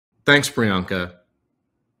Thanks, Priyanka.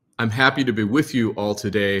 I'm happy to be with you all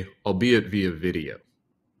today, albeit via video.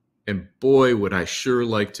 And boy, would I sure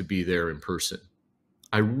like to be there in person.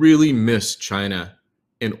 I really miss China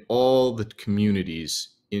and all the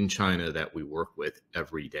communities in China that we work with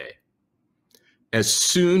every day. As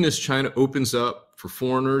soon as China opens up for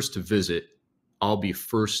foreigners to visit, I'll be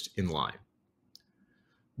first in line.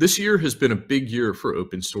 This year has been a big year for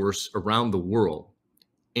open source around the world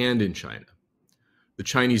and in China. The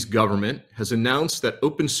Chinese government has announced that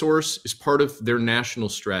open source is part of their national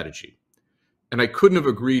strategy. And I couldn't have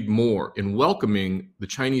agreed more in welcoming the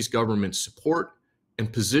Chinese government's support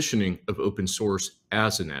and positioning of open source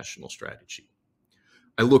as a national strategy.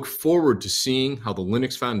 I look forward to seeing how the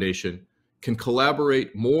Linux Foundation can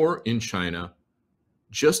collaborate more in China,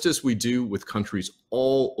 just as we do with countries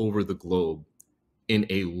all over the globe in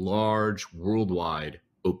a large worldwide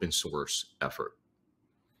open source effort.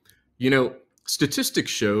 You know,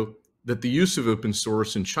 statistics show that the use of open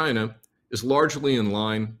source in China is largely in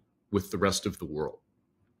line with the rest of the world.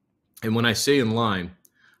 And when I say in line,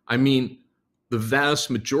 I mean the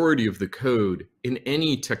vast majority of the code in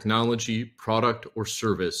any technology, product, or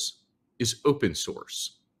service is open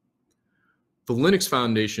source. The Linux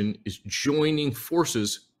Foundation is joining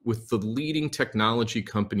forces with the leading technology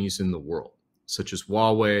companies in the world, such as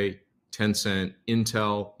Huawei, Tencent,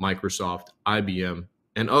 Intel, Microsoft, IBM,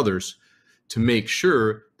 and others, to make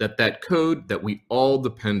sure that that code that we all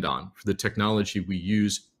depend on for the technology we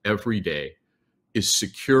use every day is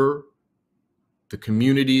secure, the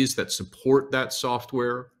communities that support that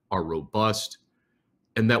software are robust,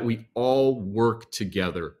 and that we all work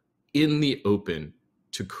together in the open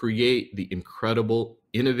to create the incredible,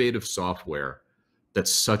 innovative software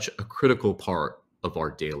that's such a critical part of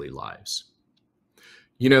our daily lives.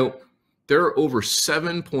 You know, there are over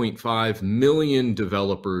 7.5 million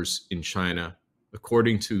developers in China,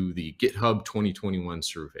 according to the GitHub 2021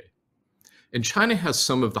 survey. And China has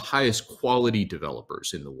some of the highest quality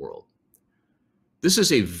developers in the world. This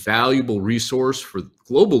is a valuable resource for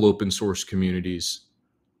global open source communities.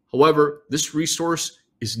 However, this resource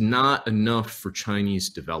is not enough for Chinese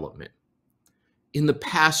development. In the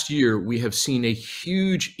past year, we have seen a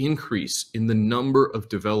huge increase in the number of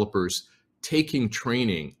developers taking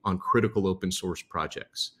training on critical open source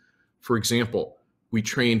projects. For example, we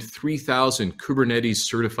trained 3,000 Kubernetes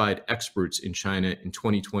certified experts in China in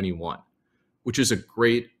 2021, which is a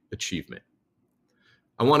great achievement.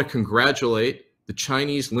 I want to congratulate the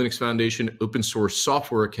Chinese Linux Foundation Open Source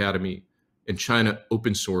Software Academy and China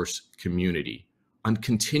open source community on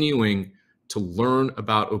continuing to learn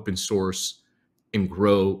about open source and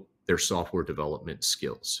grow their software development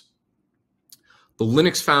skills. The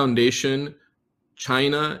Linux Foundation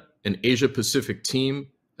China and Asia Pacific team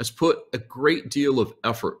has put a great deal of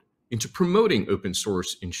effort into promoting open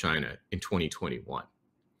source in China in 2021.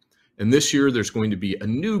 And this year, there's going to be a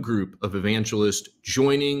new group of evangelists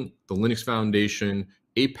joining the Linux Foundation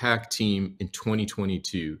APAC team in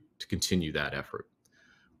 2022 to continue that effort.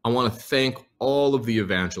 I want to thank all of the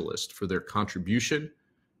evangelists for their contribution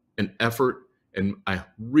and effort, and I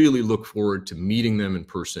really look forward to meeting them in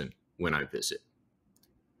person when I visit.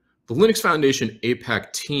 The Linux Foundation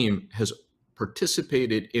APAC team has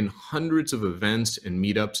participated in hundreds of events and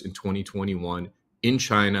meetups in 2021 in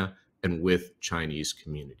China and with Chinese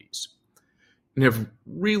communities, and have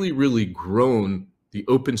really grown the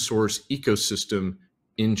open source ecosystem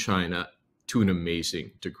in China to an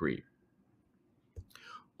amazing degree.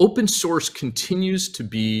 Open source continues to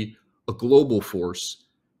be a global force,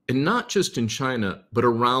 and not just in China, but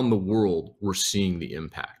around the world, we're seeing the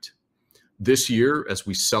impact. This year, as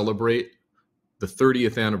we celebrate the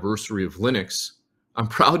 30th anniversary of Linux, I'm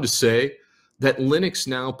proud to say that Linux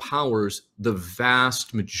now powers the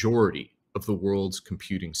vast majority of the world's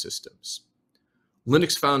computing systems.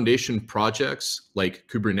 Linux Foundation projects like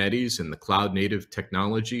Kubernetes and the cloud-native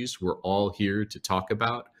technologies we're all here to talk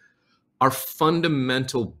about are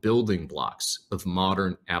fundamental building blocks of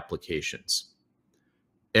modern applications.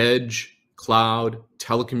 Edge, cloud,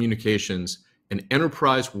 telecommunications, and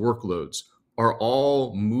enterprise workloads are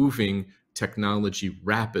all moving technology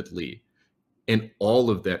rapidly, and all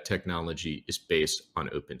of that technology is based on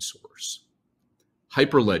open source.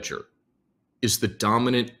 Hyperledger is the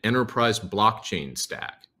dominant enterprise blockchain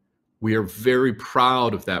stack. We are very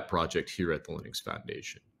proud of that project here at the Linux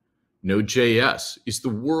Foundation. Node.js is the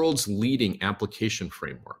world's leading application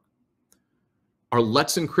framework. Our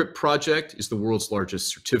Let's Encrypt project is the world's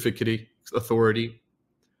largest certificate authority.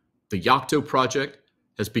 The Yocto project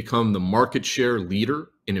has become the market share leader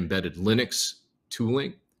in embedded Linux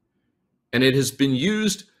tooling, and it has been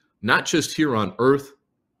used not just here on Earth,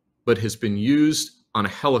 but has been used on a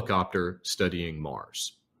helicopter studying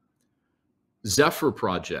Mars. Zephyr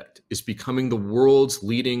project is becoming the world's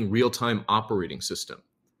leading real-time operating system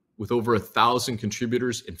with over 1,000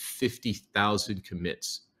 contributors and 50,000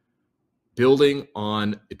 commits, building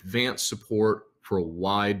on advanced support for a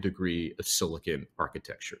wide degree of silicon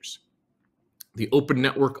architectures. The Open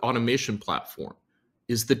Network Automation Platform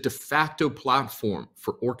is the de facto platform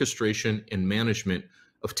for orchestration and management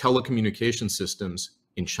of telecommunication systems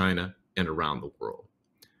in China and around the world.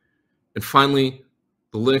 And finally,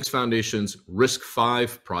 the Linux Foundation's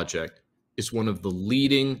RISC-V project is one of the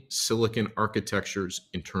leading silicon architectures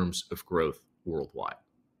in terms of growth worldwide.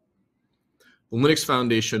 The Linux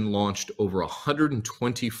Foundation launched over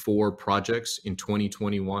 124 projects in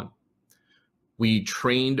 2021. We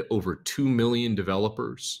trained over 2 million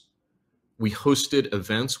developers. We hosted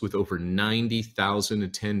events with over 90,000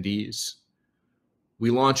 attendees. We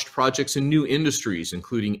launched projects in new industries,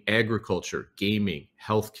 including agriculture, gaming,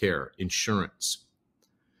 healthcare, insurance.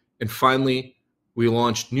 And finally, we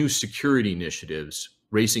launched new security initiatives,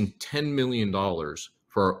 raising $10 million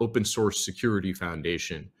for our open source security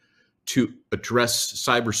foundation to address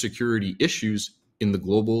cybersecurity issues in the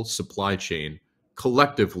global supply chain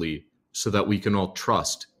collectively so that we can all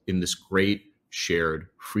trust in this great, shared,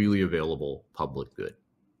 freely available public good.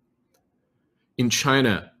 In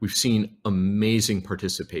China, we've seen amazing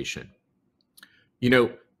participation. In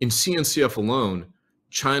CNCF alone,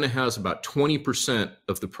 China has about 20%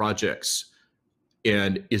 of the projects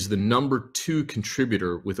and is the #2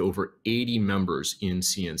 contributor with over 80 members in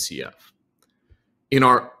CNCF. In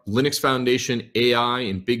our Linux Foundation AI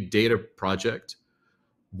and Big Data project,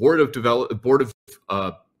 in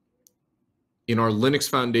our Linux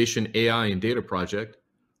Foundation AI and Data project,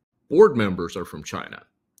 board members are from China.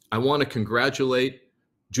 I want to congratulate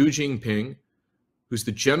Zhu Jingping, who's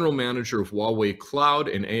the general manager of Huawei Cloud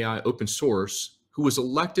and AI Open Source, who was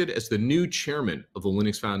elected as the new chairman of the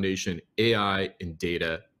Linux Foundation AI and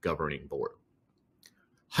Data Governing Board.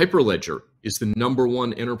 Hyperledger is the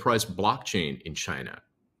 #1 enterprise blockchain in China.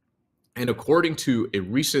 And according to a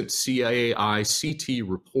recent CAI CT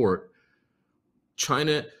report,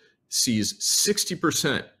 China sees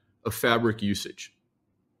 60% of Fabric usage.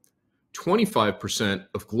 25%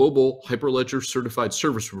 of global Hyperledger certified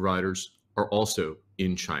service providers are also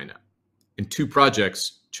in China. And 2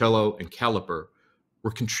 projects, Cello and Caliper,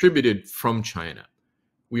 were contributed from China.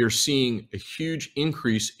 We are seeing a huge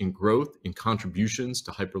increase in growth in contributions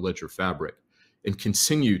to Hyperledger Fabric and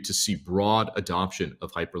continue to see broad adoption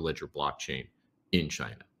of Hyperledger blockchain in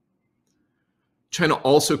China. China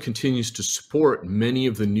also continues to support many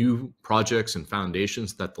of the new projects and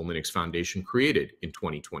foundations that the Linux Foundation created in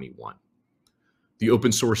 2021. The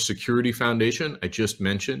Open Source Security Foundation I just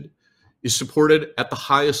mentioned is supported at the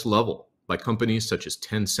highest level by companies such as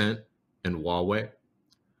Tencent and Huawei.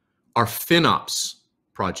 Our FinOps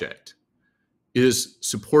project is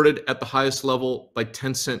supported at the highest level by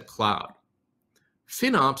Tencent Cloud.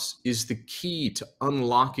 FinOps is the key to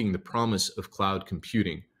unlocking the promise of cloud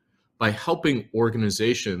computing by helping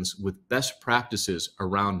organizations with best practices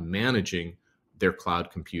around managing their cloud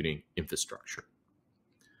computing infrastructure.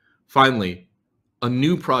 Finally, a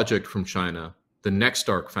new project from China, the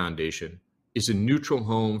NextArc Foundation, is a neutral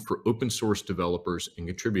home for open source developers and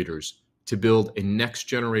contributors to build a next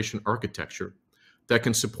generation architecture that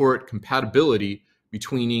can support compatibility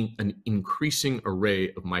between an increasing array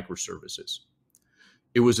of microservices.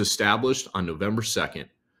 It was established on November 2nd,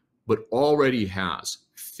 but already has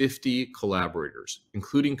 50 collaborators,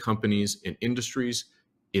 including companies and industries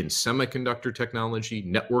in semiconductor technology,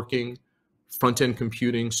 networking, front-end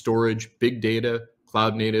computing, storage, big data,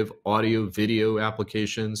 cloud native, audio, video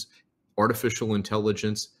applications, artificial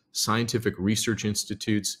intelligence, scientific research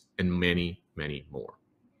institutes, and many, many more.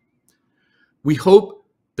 We hope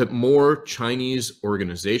that more Chinese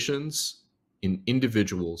organizations and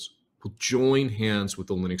individuals will join hands with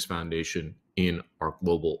the Linux Foundation in our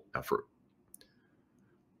global effort.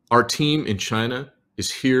 Our team in China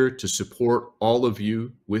is here to support all of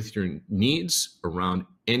you with your needs around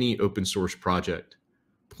any open source project.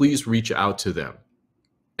 Please reach out to them.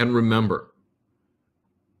 And remember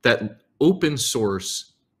that open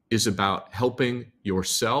source is about helping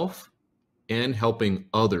yourself and helping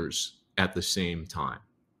others at the same time.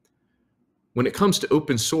 When it comes to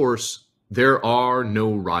open source, there are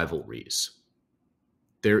no rivalries.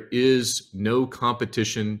 There is no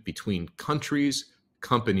competition between countries,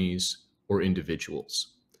 companies, or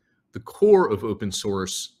individuals. The core of open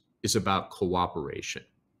source is about cooperation.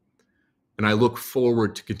 And I look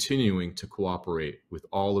forward to continuing to cooperate with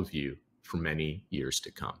all of you for many years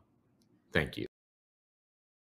to come. Thank you.